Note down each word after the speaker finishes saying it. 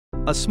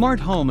A smart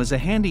home is a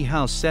handy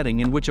house setting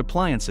in which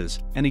appliances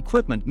and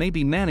equipment may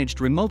be managed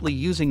remotely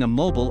using a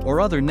mobile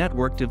or other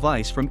network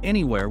device from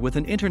anywhere with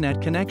an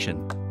internet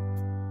connection.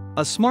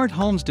 A smart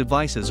home's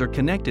devices are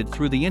connected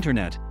through the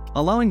internet,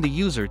 allowing the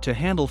user to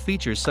handle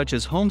features such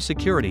as home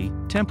security,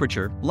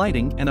 temperature,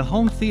 lighting, and a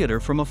home theater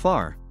from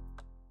afar.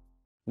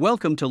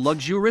 Welcome to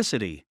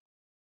Luxuricity,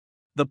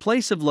 the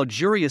place of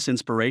luxurious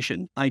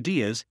inspiration,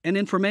 ideas, and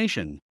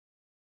information.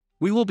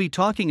 We will be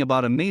talking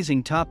about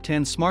amazing top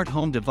 10 smart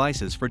home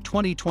devices for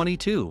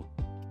 2022.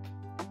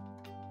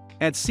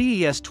 At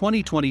CES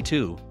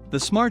 2022, the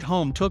smart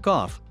home took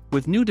off,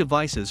 with new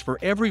devices for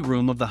every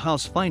room of the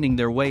house finding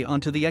their way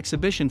onto the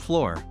exhibition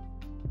floor.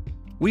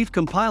 We've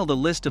compiled a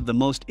list of the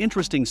most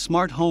interesting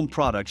smart home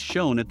products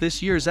shown at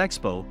this year's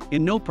expo,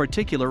 in no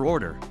particular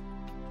order.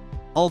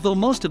 Although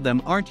most of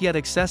them aren't yet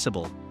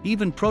accessible,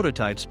 even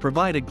prototypes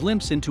provide a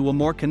glimpse into a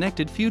more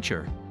connected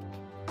future.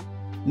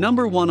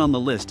 Number 1 on the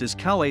list is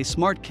Coway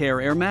Smart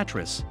Care Air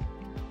Mattress.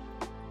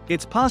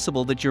 It's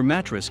possible that your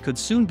mattress could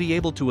soon be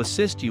able to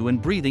assist you in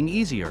breathing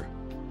easier.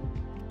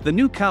 The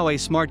new Coway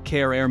Smart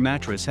Care Air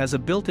Mattress has a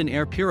built-in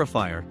air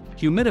purifier,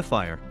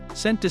 humidifier,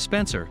 scent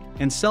dispenser,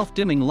 and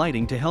self-dimming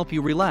lighting to help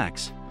you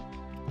relax.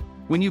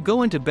 When you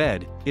go into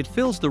bed, it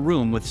fills the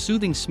room with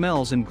soothing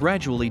smells and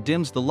gradually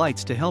dims the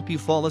lights to help you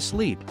fall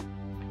asleep.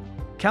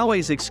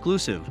 Coway's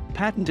exclusive,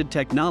 patented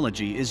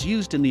technology is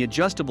used in the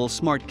adjustable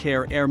Smart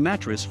Care Air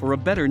mattress for a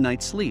better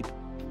night's sleep.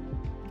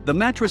 The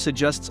mattress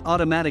adjusts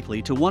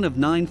automatically to one of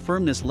 9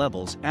 firmness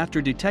levels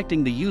after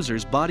detecting the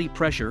user's body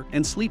pressure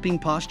and sleeping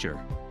posture.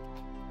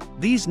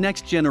 These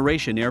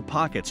next-generation air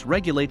pockets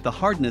regulate the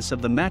hardness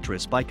of the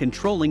mattress by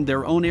controlling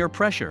their own air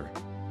pressure.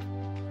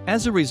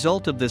 As a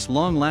result of this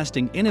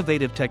long-lasting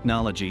innovative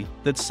technology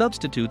that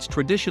substitutes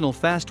traditional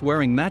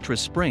fast-wearing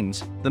mattress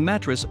springs, the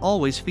mattress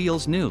always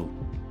feels new.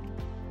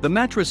 The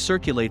mattress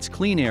circulates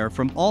clean air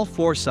from all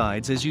 4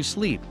 sides as you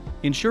sleep,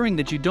 ensuring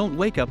that you don't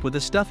wake up with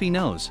a stuffy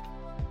nose.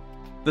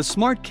 The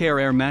Smart Care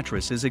Air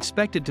mattress is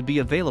expected to be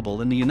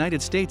available in the United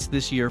States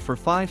this year for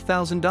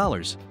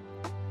 $5,000.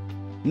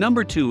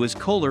 Number 2 is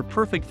Kohler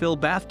Perfect Fill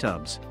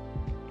Bathtubs.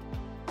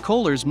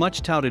 Kohler's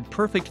much-touted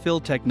Perfect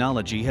Fill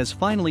technology has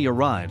finally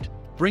arrived,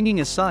 bringing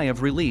a sigh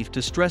of relief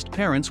to stressed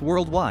parents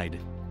worldwide.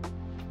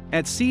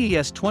 At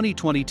CES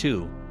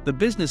 2022, the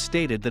business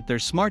stated that their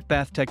smart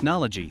bath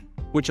technology,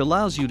 which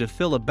allows you to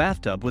fill a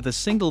bathtub with a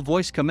single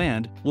voice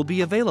command, will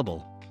be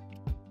available.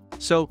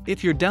 So,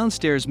 if you're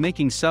downstairs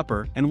making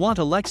supper and want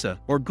Alexa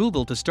or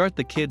Google to start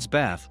the kids'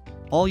 bath,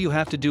 all you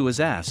have to do is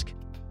ask.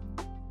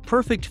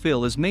 Perfect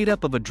Fill is made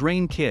up of a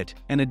drain kit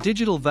and a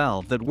digital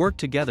valve that work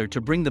together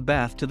to bring the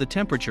bath to the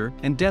temperature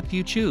and depth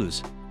you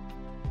choose.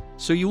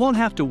 So you won't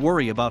have to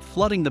worry about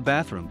flooding the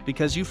bathroom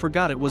because you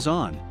forgot it was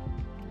on.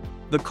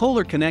 The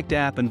Kohler Connect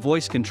app and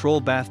voice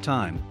control bath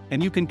time,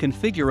 and you can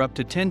configure up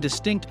to 10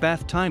 distinct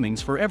bath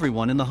timings for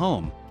everyone in the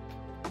home.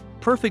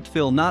 Perfect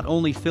Fill not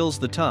only fills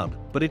the tub,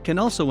 but it can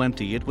also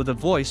empty it with a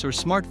voice or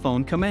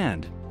smartphone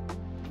command.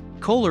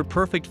 Kohler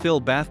Perfect Fill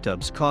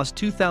bathtubs cost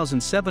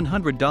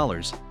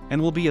 $2,700 and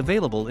will be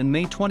available in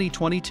May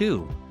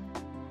 2022.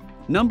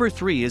 Number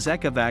 3 is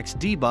Ecovacs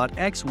D-Bot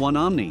X1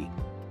 Omni.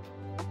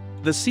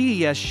 The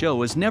CES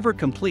show is never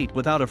complete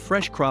without a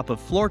fresh crop of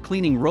floor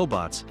cleaning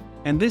robots,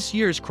 and this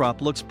year's crop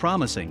looks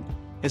promising,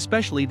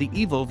 especially the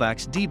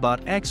Ecovacs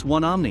D-Bot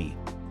X1 Omni.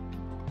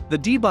 The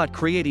D-Bot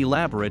create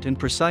elaborate and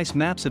precise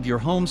maps of your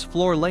home's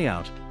floor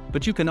layout,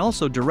 but you can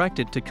also direct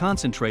it to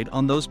concentrate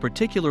on those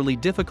particularly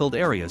difficult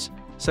areas,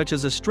 such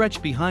as a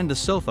stretch behind the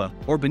sofa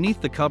or beneath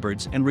the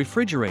cupboards and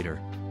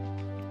refrigerator.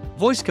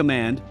 Voice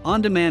command,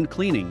 on-demand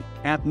cleaning,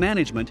 app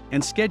management,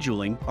 and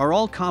scheduling are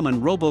all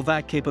common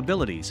RoboVac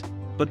capabilities,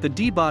 but the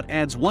D-Bot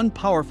adds one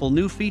powerful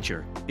new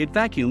feature: it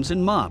vacuums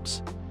and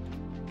mops.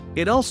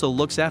 It also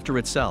looks after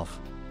itself.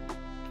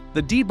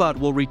 The D-Bot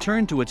will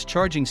return to its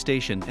charging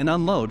station and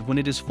unload when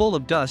it is full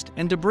of dust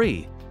and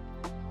debris.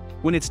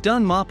 When it's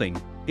done mopping,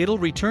 it'll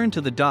return to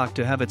the dock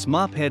to have its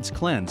mop heads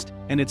cleansed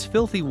and its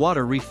filthy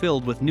water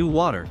refilled with new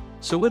water,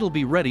 so it'll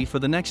be ready for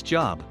the next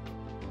job.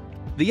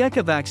 The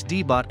Ecovacs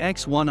D-Bot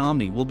X1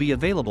 Omni will be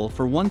available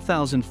for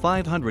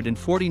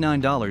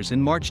 $1,549 in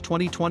March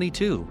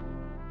 2022.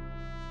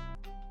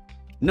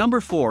 Number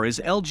 4 is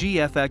LG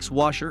FX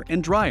Washer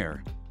and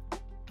Dryer.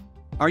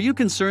 Are you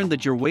concerned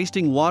that you're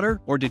wasting water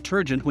or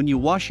detergent when you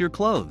wash your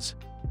clothes?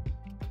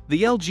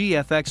 The LG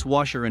FX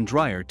Washer and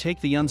Dryer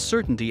take the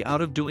uncertainty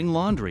out of doing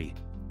laundry.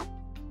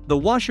 The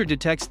washer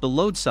detects the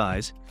load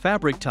size,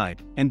 fabric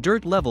type, and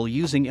dirt level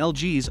using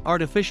LG's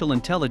Artificial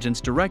Intelligence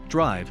Direct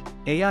Drive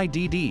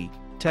 (AIDD)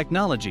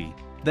 technology,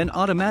 then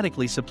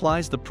automatically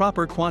supplies the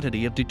proper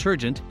quantity of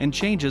detergent and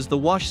changes the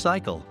wash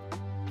cycle.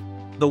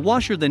 The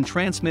washer then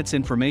transmits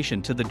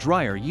information to the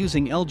dryer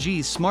using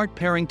LG's smart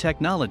pairing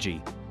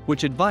technology,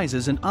 which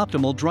advises an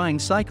optimal drying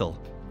cycle.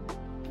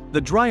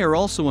 The dryer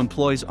also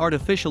employs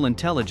artificial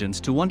intelligence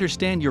to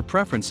understand your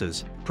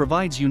preferences,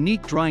 provides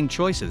unique drying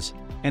choices,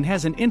 and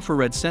has an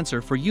infrared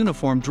sensor for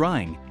uniform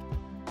drying.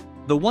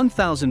 The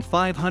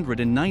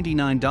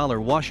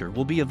 $1,599 washer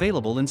will be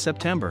available in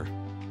September.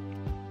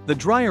 The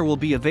dryer will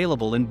be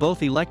available in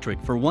both electric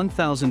for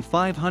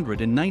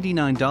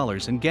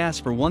 $1,599 and gas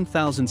for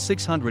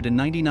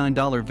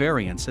 $1,699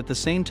 variants at the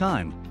same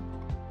time.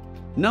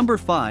 Number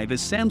 5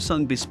 is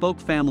Samsung Bespoke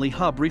Family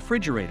Hub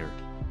Refrigerator.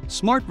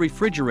 Smart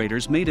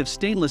refrigerators made of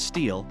stainless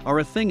steel are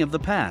a thing of the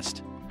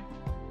past.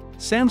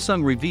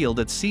 Samsung revealed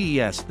at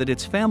CES that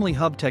its Family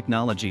Hub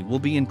technology will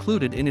be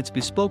included in its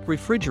bespoke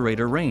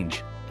refrigerator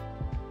range.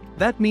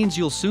 That means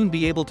you'll soon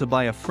be able to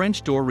buy a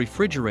French door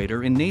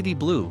refrigerator in navy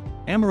blue,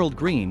 emerald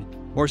green,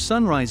 or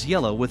sunrise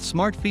yellow with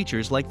smart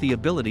features like the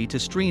ability to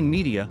stream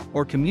media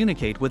or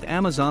communicate with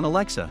Amazon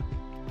Alexa.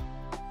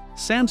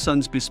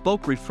 Samsung's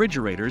bespoke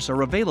refrigerators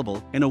are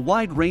available in a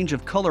wide range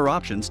of color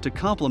options to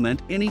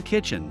complement any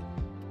kitchen.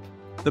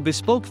 The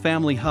Bespoke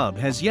Family Hub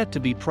has yet to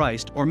be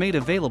priced or made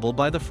available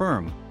by the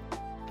firm.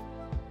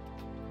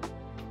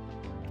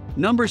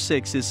 Number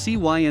 6 is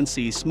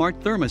CYNC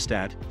Smart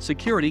Thermostat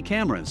Security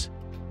Cameras.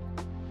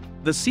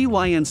 The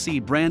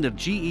CYNC brand of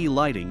GE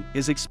lighting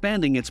is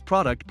expanding its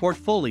product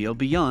portfolio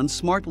beyond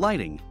smart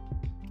lighting.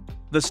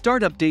 The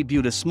startup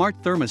debuted a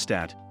smart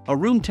thermostat, a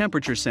room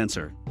temperature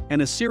sensor,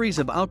 and a series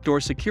of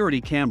outdoor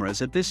security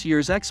cameras at this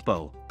year's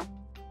expo.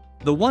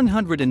 The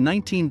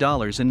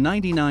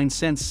 $119.99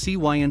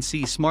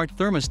 CYNC smart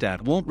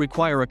thermostat won't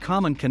require a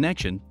common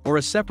connection or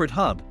a separate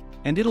hub,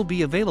 and it'll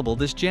be available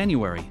this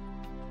January.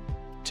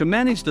 To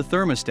manage the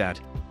thermostat,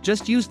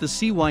 just use the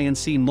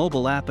CYNC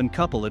mobile app and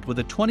couple it with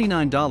a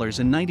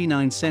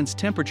 $29.99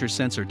 temperature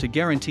sensor to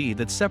guarantee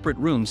that separate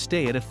rooms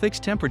stay at a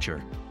fixed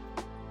temperature.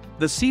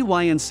 The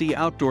CYNC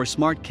outdoor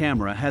smart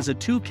camera has a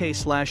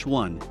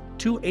 2K/1,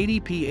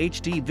 280p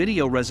HD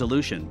video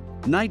resolution,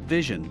 night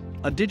vision,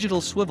 a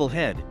digital swivel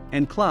head,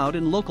 and cloud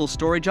and local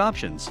storage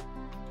options.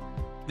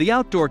 The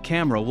outdoor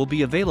camera will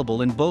be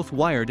available in both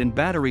wired and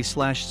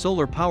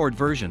battery/solar-powered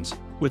versions,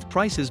 with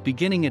prices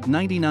beginning at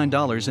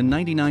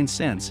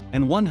 $99.99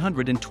 and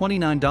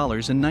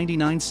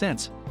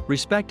 $129.99,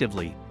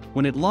 respectively,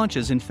 when it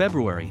launches in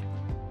February.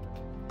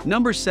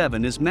 Number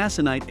 7 is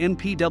Masonite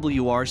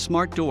MPWR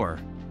Smart Door.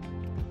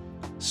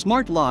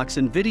 Smart locks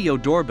and video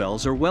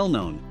doorbells are well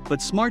known,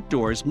 but smart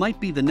doors might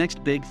be the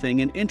next big thing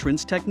in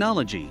entrance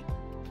technology.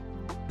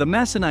 The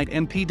Masonite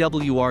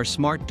MPWR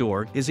Smart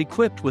Door is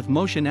equipped with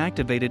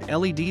motion-activated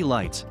LED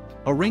lights,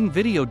 a Ring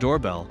video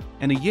doorbell,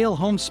 and a Yale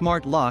Home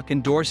Smart Lock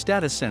and Door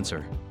status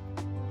sensor.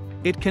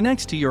 It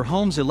connects to your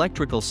home's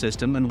electrical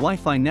system and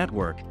Wi-Fi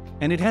network,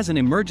 and it has an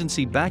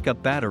emergency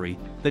backup battery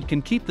that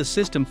can keep the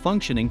system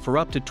functioning for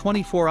up to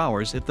 24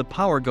 hours if the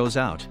power goes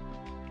out.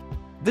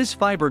 This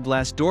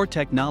fiberglass door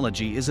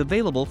technology is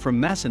available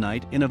from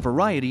Masonite in a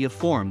variety of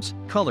forms,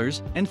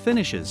 colors, and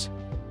finishes.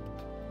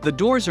 The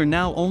doors are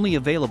now only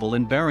available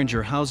in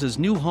Behringer House's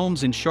new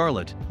homes in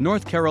Charlotte,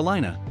 North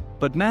Carolina,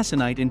 but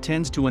Masonite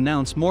intends to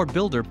announce more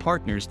builder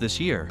partners this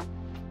year.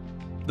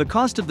 The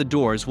cost of the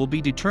doors will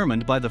be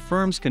determined by the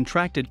firm's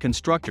contracted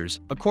constructors,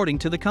 according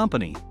to the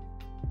company.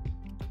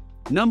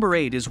 Number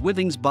 8 is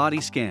Withings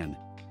Body Scan.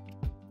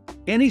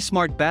 Any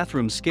smart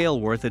bathroom scale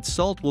worth its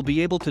salt will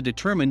be able to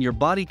determine your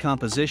body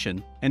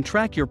composition and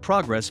track your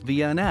progress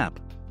via an app.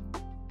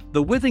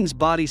 The Withings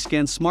Body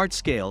Scan Smart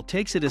Scale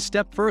takes it a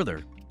step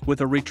further,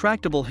 with a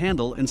retractable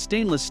handle and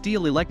stainless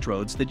steel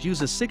electrodes that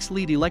use a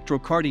 6-lead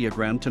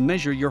electrocardiogram to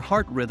measure your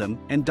heart rhythm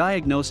and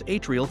diagnose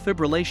atrial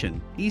fibrillation,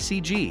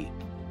 ECG.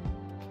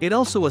 It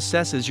also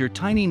assesses your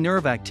tiny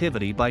nerve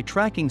activity by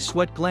tracking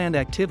sweat gland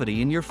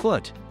activity in your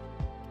foot.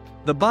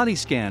 The body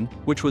scan,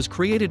 which was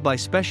created by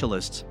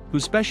specialists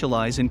who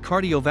specialize in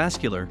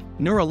cardiovascular,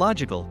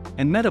 neurological,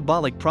 and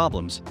metabolic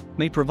problems,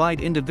 may provide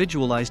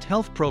individualized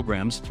health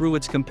programs through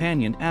its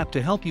companion app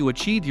to help you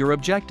achieve your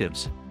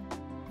objectives.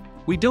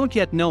 We don't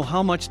yet know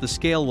how much the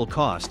scale will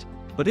cost,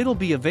 but it'll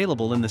be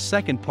available in the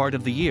second part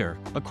of the year,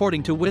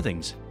 according to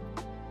Withings.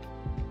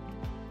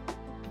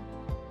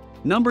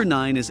 Number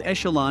 9 is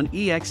Echelon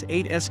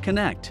EX8S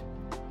Connect.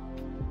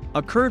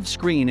 A curved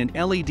screen and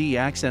LED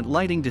accent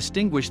lighting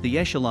distinguish the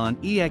Echelon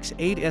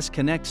EX8S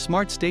Connect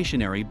smart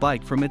stationary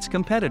bike from its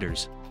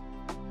competitors.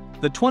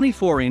 The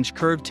 24-inch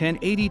curved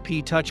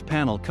 1080p touch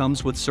panel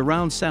comes with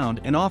surround sound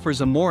and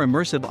offers a more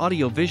immersive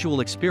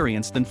audio-visual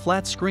experience than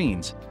flat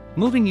screens,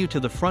 moving you to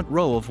the front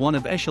row of one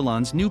of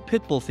Echelon's new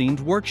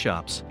Pitbull-themed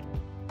workshops.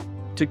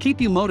 To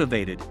keep you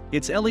motivated,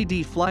 its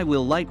LED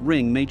flywheel light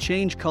ring may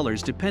change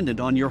colors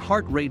dependent on your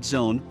heart rate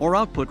zone or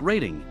output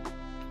rating.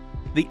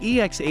 The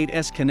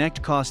EX8S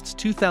Connect costs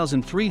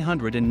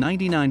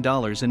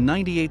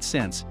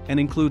 $2,399.98 and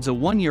includes a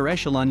 1-year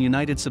Echelon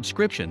United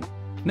subscription,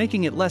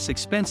 making it less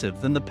expensive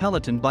than the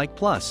Peloton Bike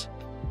Plus.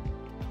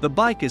 The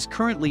bike is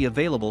currently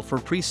available for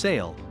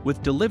pre-sale,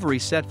 with delivery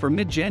set for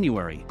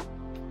mid-January.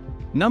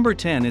 Number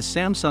 10 is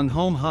Samsung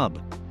Home Hub.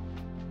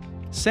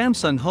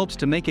 Samsung hopes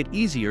to make it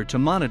easier to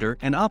monitor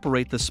and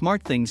operate the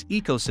SmartThings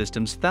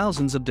ecosystem's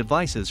thousands of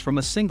devices from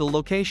a single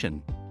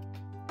location.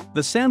 The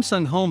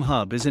Samsung Home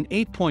Hub is an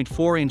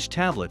 8.4-inch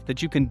tablet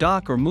that you can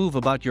dock or move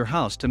about your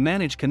house to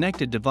manage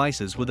connected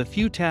devices with a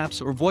few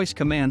taps or voice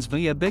commands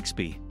via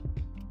Bixby.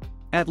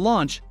 At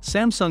launch,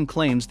 Samsung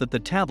claims that the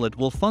tablet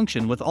will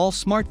function with all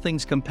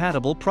SmartThings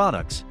compatible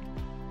products.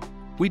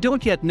 We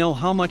don't yet know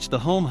how much the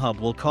Home Hub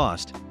will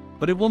cost,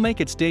 but it will make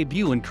its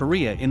debut in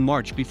Korea in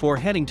March before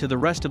heading to the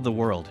rest of the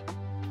world.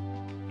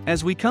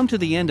 As we come to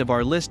the end of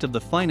our list of the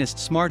finest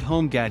smart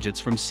home gadgets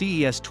from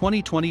CES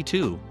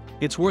 2022,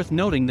 it's worth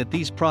noting that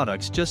these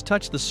products just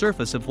touch the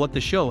surface of what the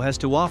show has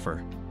to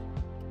offer.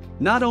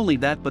 Not only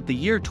that, but the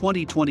year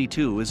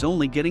 2022 is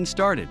only getting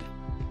started.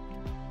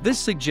 This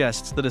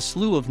suggests that a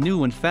slew of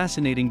new and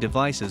fascinating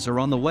devices are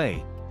on the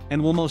way,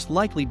 and will most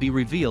likely be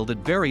revealed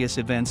at various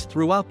events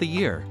throughout the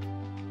year.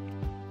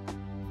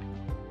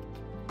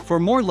 For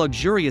more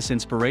luxurious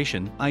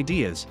inspiration,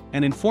 ideas,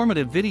 and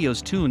informative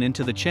videos, tune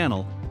into the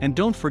channel, and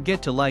don't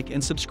forget to like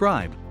and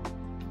subscribe.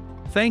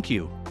 Thank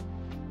you.